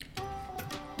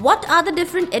What are the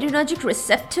different adrenergic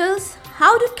receptors?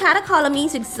 How do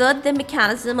catecholamines exert their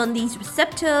mechanism on these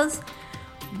receptors?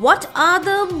 What are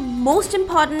the most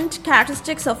important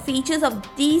characteristics or features of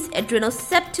these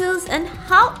adrenoceptors and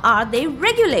how are they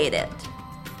regulated?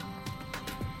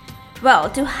 Well,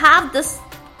 to have this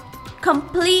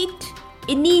complete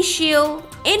initial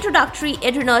introductory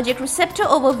adrenergic receptor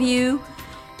overview,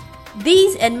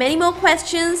 these and many more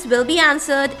questions will be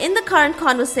answered in the current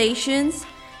conversations.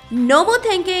 No more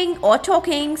thinking or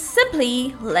talking,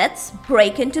 simply let's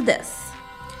break into this.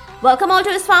 Welcome all to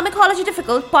this Pharmacology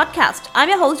Difficult podcast. I'm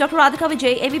your host Dr. Radhika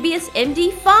Vijay, MBBS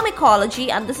MD Pharmacology,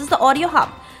 and this is the audio hub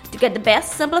to get the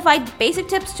best simplified basic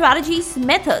tips, strategies,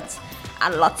 methods,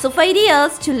 and lots of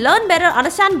ideas to learn better,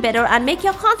 understand better, and make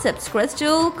your concepts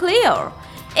crystal clear.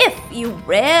 If you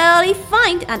really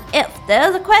find and if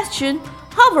there's a question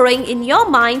hovering in your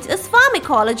mind, is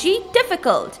pharmacology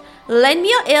difficult? Lend me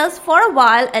your ears for a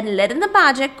while and let in the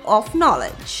magic of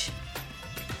knowledge.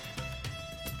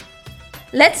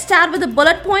 Let's start with a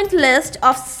bullet point list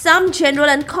of some general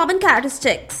and common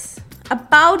characteristics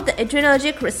about the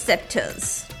adrenergic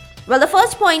receptors. Well, the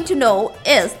first point to know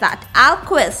is that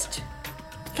Ahlqvist,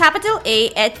 capital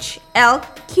Ahlqvist,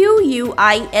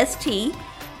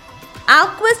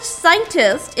 Ahlqvist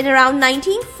scientist in around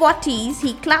 1940s,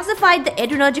 he classified the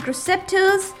adrenergic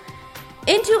receptors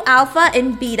into alpha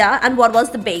and beta. And what was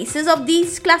the basis of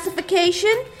these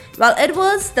classification? Well, it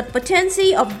was the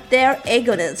potency of their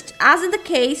agonist. As in the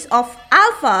case of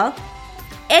alpha,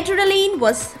 adrenaline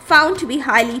was found to be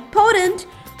highly potent,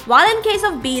 while in case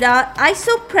of beta,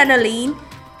 isoprenaline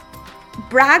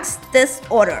brags this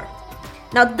order.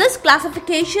 Now, this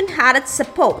classification had its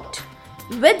support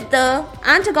with the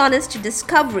antagonist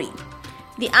discovery.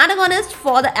 The antagonist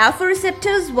for the alpha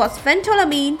receptors was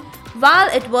phentolamine, while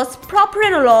it was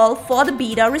propranolol for the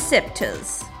beta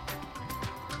receptors.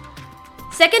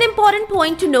 Second important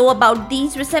point to know about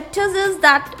these receptors is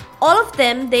that all of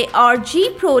them, they are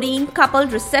G-protein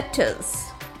coupled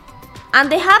receptors. And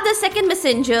they have their second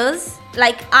messengers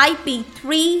like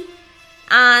IP3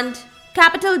 and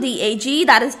capital DAG,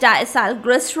 that is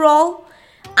diacylglycerol,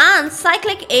 and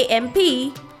cyclic AMP,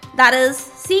 that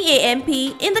is CAMP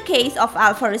in the case of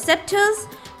alpha receptors,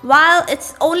 while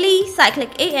it's only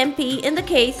cyclic AMP in the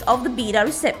case of the beta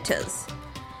receptors.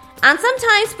 And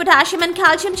sometimes potassium and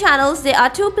calcium channels, they are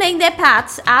too playing their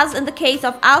parts, as in the case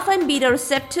of alpha and beta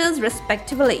receptors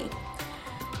respectively.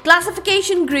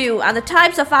 Classification grew and the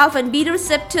types of alpha and beta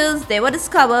receptors, they were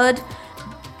discovered,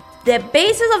 their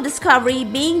basis of discovery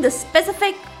being the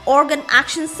specific organ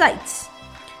action sites.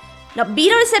 Now,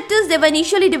 beta receptors, they were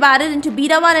initially divided into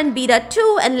beta 1 and beta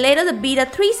 2, and later the beta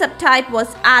 3 subtype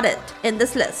was added in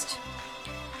this list.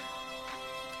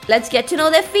 Let's get to know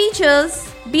their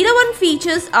features. Beta 1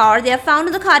 features are, they are found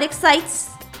in the cardiac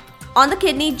sites on the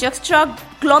kidney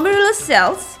juxtaglomerular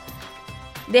cells.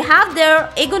 They have their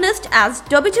agonist as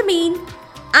dobutamine,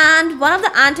 and one of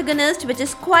the antagonists, which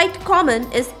is quite common,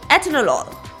 is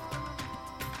atenolol.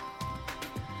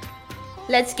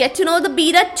 Let's get to know the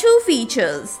beta 2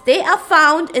 features. They are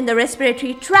found in the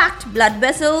respiratory tract, blood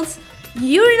vessels,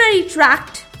 urinary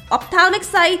tract, ophthalmic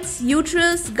sites,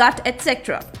 uterus, gut,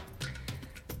 etc.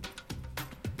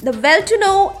 The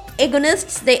well-to-know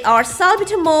agonists, they are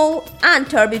salbutamol and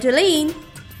terbutaline,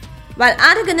 while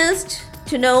antagonists,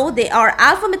 to know, they are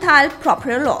alpha-methyl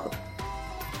propranolol.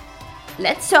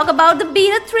 Let's talk about the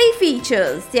beta 3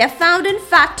 features. They are found in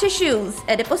fat tissues,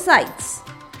 adipocytes.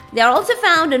 They are also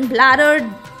found in bladder,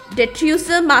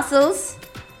 detrusor muscles.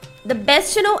 The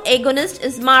best to know agonist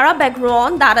is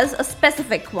marabegron, that is a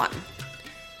specific one.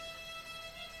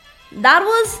 That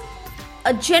was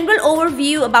a general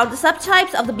overview about the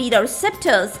subtypes of the beta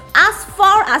receptors. As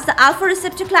far as the alpha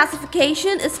receptor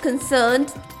classification is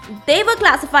concerned, they were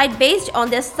classified based on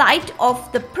their site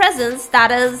of the presence, that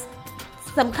is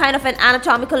some kind of an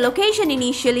anatomical location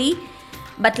initially,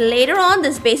 but later on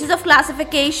this basis of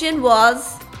classification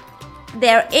was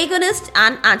their agonists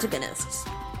and antagonists.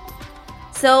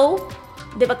 So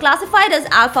they were classified as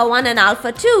alpha 1 and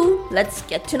alpha 2. Let's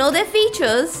get to know their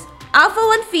features. Alpha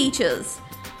 1 features.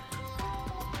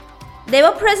 They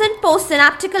were present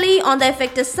postsynaptically on the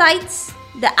effector sites.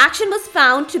 The action was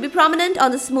found to be prominent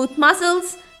on the smooth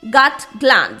muscles, gut,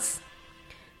 glands.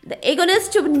 The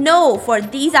agonists to know for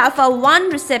these alpha 1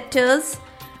 receptors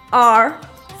are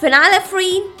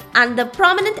phenylephrine, and the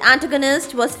prominent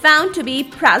antagonist was found to be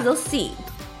prazosin.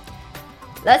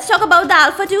 Let's talk about the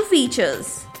alpha 2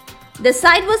 features. The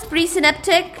site was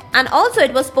presynaptic and also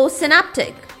it was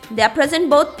postsynaptic. They are present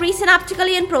both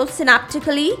presynaptically and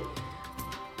postsynaptically.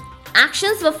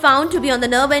 Actions were found to be on the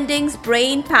nerve endings,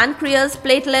 brain, pancreas,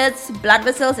 platelets, blood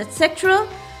vessels, etc.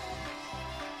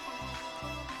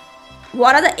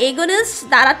 What are the agonists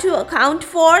that are to account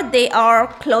for? They are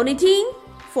clonidine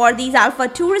for these alpha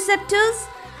 2 receptors,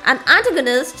 and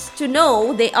antagonists to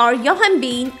know they are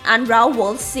yohimbine and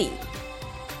Rauwolz-C.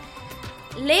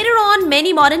 Later on,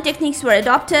 many modern techniques were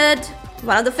adopted.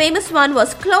 One of the famous one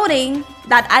was cloning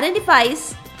that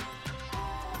identifies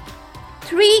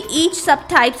 3 each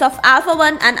subtypes of alpha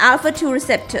 1 and alpha 2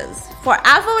 receptors. For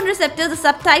alpha 1 receptors, the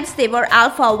subtypes they were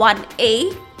alpha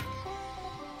 1A,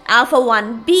 alpha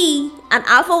 1B and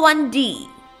alpha 1D,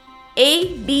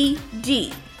 A, B,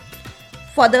 D.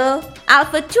 For the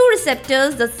alpha 2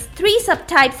 receptors, the 3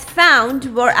 subtypes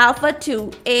found were alpha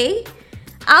 2A,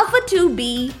 alpha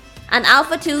 2B and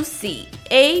alpha 2C,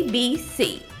 A, B,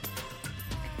 C.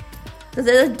 So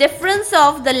there is a difference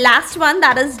of the last one,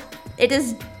 that is, it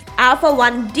is alpha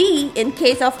 1D in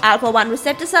case of alpha 1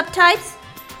 receptor subtypes,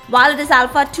 while it is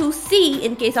alpha 2C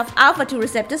in case of alpha 2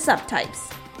 receptor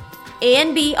subtypes. A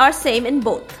and B are same in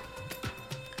both.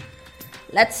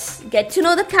 Let's get to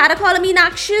know the catecholamine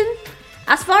action.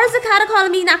 As far as the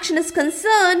catecholamine action is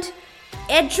concerned,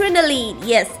 adrenaline,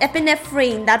 yes,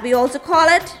 epinephrine that we also call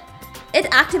it, it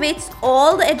activates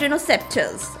all the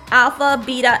adrenoceptors, alpha,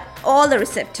 beta, all the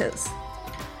receptors.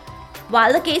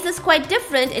 While the case is quite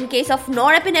different in case of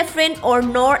norepinephrine or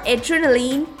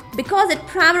noradrenaline, because it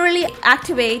primarily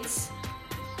activates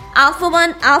alpha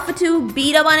 1, alpha 2,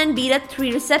 beta 1 and beta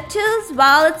 3 receptors,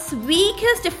 while its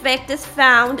weakest effect is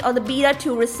found on the beta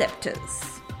 2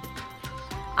 receptors.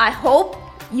 I hope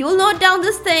you'll note down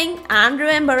this thing and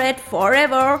remember it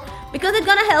forever, because it's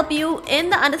gonna help you in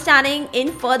the understanding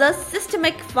in further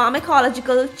systemic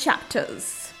pharmacological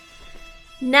chapters.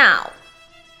 Now,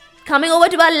 coming over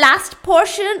to our last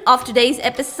portion of today's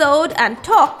episode and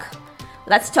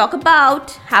let's talk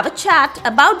about, have a chat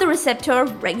about the receptor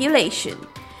regulation.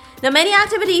 Now, many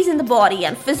activities in the body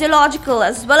and physiological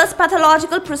as well as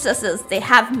pathological processes, they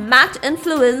have marked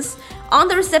influence on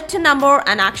the receptor number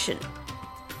and action.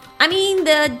 I mean,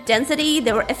 their density,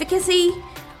 their efficacy.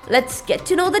 Let's get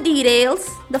to know the details.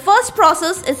 The first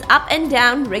process is up and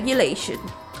down regulation.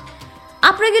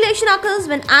 Upregulation occurs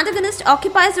when antagonist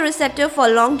occupies the receptor for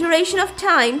a long duration of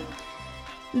time.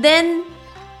 Then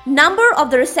number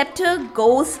of the receptor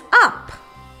goes up.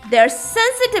 Their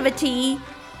sensitivity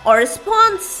or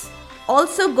response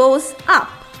also goes up.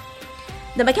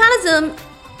 The mechanism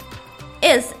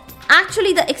is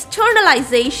actually the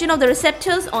externalization of the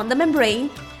receptors on the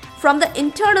membrane from the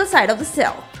internal side of the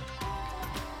cell.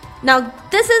 Now,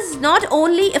 this is not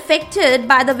only affected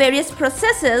by the various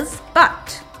processes,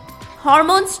 but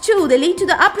hormones too, they lead to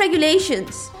the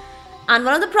upregulations. And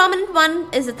one of the prominent one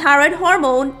is the thyroid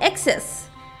hormone excess.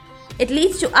 It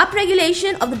leads to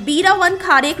upregulation of the beta 1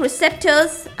 cardiac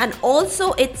receptors and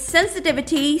also its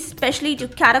sensitivity, especially to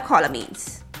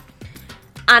catecholamines.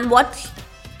 And what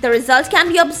the results can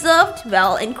be observed?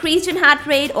 Well, increased in heart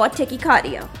rate or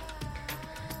tachycardia.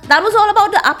 That was all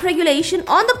about the upregulation.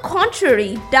 On the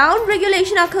contrary,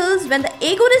 downregulation occurs when the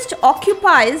agonist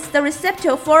occupies the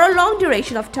receptor for a long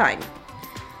duration of time.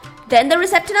 Then the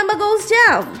receptor number goes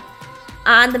down.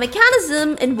 And the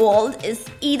mechanism involved is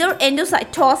either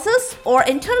endocytosis or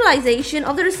internalization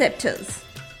of the receptors.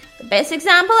 The best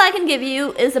example I can give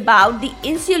you is about the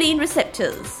insulin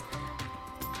receptors.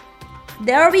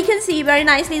 There we can see very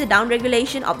nicely the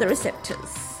downregulation of the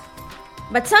receptors.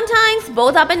 But sometimes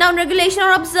both up and down regulation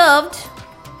are observed,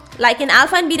 like in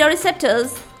alpha and beta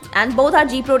receptors, and both are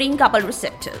G protein coupled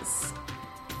receptors.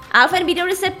 Alpha and beta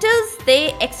receptors,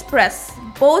 they express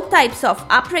both types of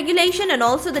upregulation and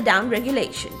also the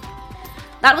downregulation.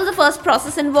 That was the first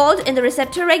process involved in the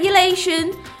receptor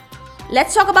regulation.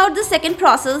 Let's talk about the second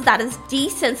process, that is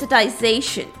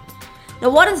desensitization.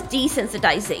 Now, what is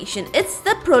desensitization? It's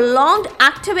the prolonged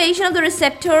activation of the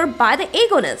receptor by the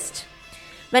agonist.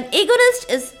 When agonist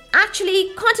is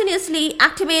actually continuously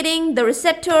activating the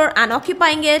receptor and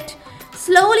occupying it,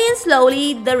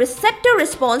 slowly the receptor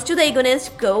response to the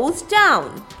agonist goes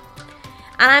down.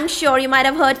 And I'm sure you might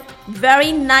have heard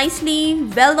very nicely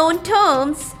well-known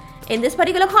terms in this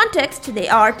particular context. They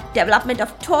are development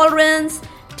of tolerance,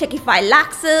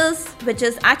 tachyphylaxis, which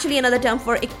is actually another term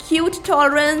for acute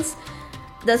tolerance,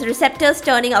 the receptors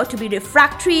turning out to be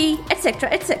refractory, etc.,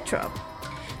 etc.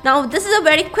 Now, this is a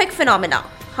very quick phenomenon.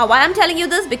 Why I'm telling you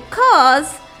this?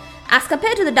 Because as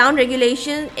compared to the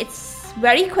downregulation, it's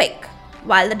very quick,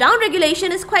 while the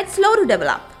downregulation is quite slow to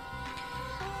develop.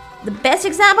 The best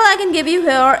example I can give you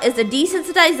here is the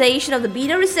desensitization of the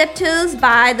beta receptors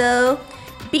by the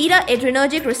beta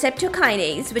adrenergic receptor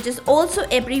kinase, which is also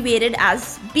abbreviated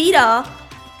as beta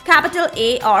capital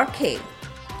ARK.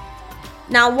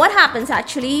 Now, what happens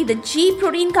actually? The G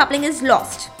protein coupling is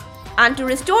lost. And to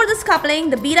restore this coupling,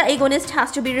 the beta agonist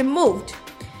has to be removed.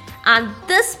 And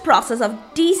this process of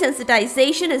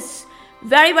desensitization is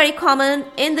very, very common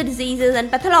in the diseases and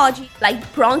pathology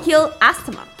like bronchial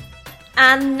asthma.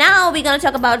 And now we're going to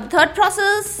talk about the third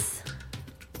process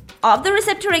of the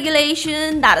receptor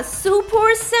regulation, that is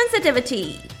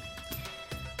supersensitivity.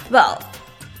 Well,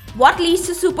 what leads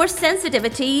to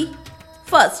supersensitivity?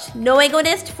 First, no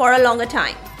agonist for a longer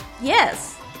time.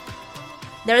 Yes,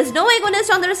 there is no agonist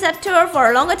on the receptor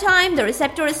for a longer time. The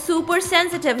receptor is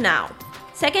supersensitive now.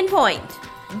 Second point,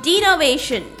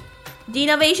 denervation.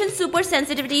 Denervation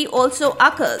supersensitivity also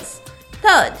occurs.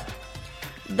 Third,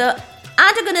 the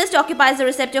antagonist occupies the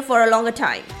receptor for a longer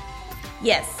time.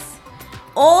 Yes,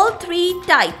 all three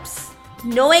types,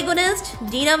 no agonist,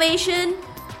 denervation,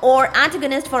 or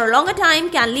antagonist for a longer time,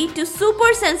 can lead to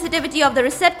supersensitivity of the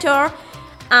receptor.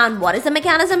 And what is the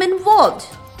mechanism involved?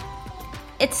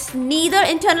 It's neither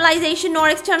internalization nor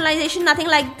externalization, nothing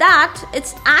like that.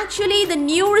 It's actually the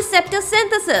new receptor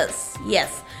synthesis.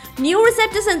 Yes, new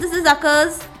receptor synthesis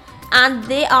occurs and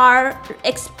they are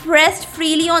expressed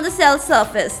freely on the cell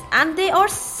surface. And they are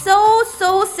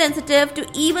so sensitive to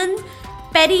even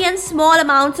petty and small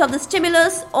amounts of the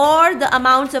stimulus or the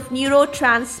amounts of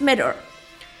neurotransmitter,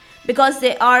 because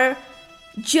they are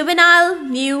juvenile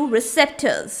new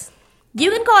receptors. You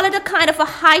can call it a kind of a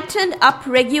heightened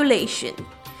upregulation.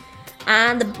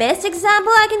 And the best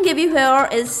example I can give you here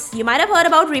is, you might have heard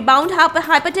about rebound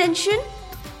hypertension.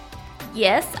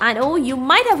 Yes, I know you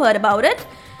might have heard about it.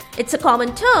 It's a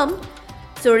common term.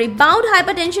 So rebound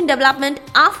hypertension development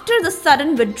after the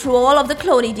sudden withdrawal of the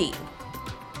clonidine.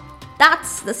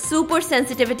 That's the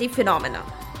supersensitivity phenomena.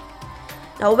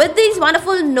 Now with these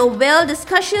wonderful novel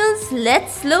discussions,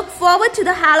 let's look forward to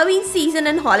the Halloween season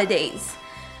and holidays.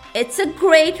 It's a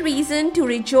great reason to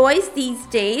rejoice these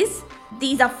days.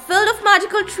 These are filled of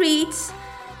magical treats,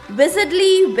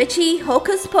 wizardly, witchy,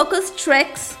 hocus-pocus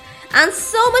tricks, and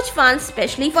so much fun,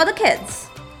 especially for the kids.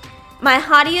 My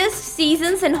heartiest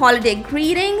seasons and holiday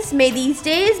greetings. May these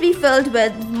days be filled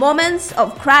with moments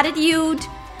of gratitude,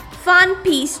 fun,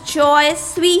 peace, joy,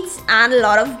 sweets, and a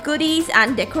lot of goodies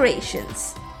and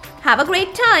decorations. Have a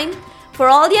great time. For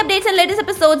all the updates and latest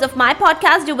episodes of my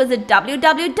podcast, do visit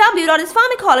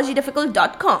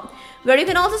www.ispharmacologydifficult.com, where you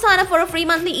can also sign up for a free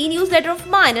monthly e-newsletter of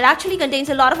mine. It actually contains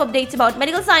a lot of updates about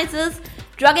medical sciences,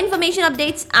 drug information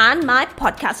updates, and my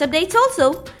podcast updates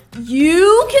also.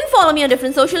 You can follow me on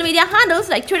different social media handles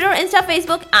like Twitter, Insta,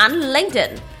 Facebook, and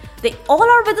LinkedIn. They all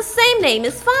are with the same name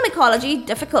as Pharmacology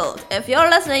Difficult. If you're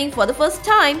listening for the first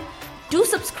time, do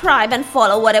subscribe and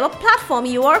follow whatever platform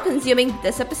you are consuming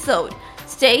this episode.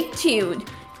 Stay tuned.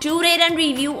 Do rate and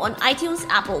review on iTunes,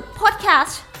 Apple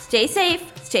Podcast. Stay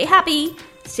safe, stay happy,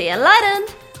 stay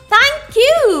enlightened. Thank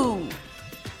you.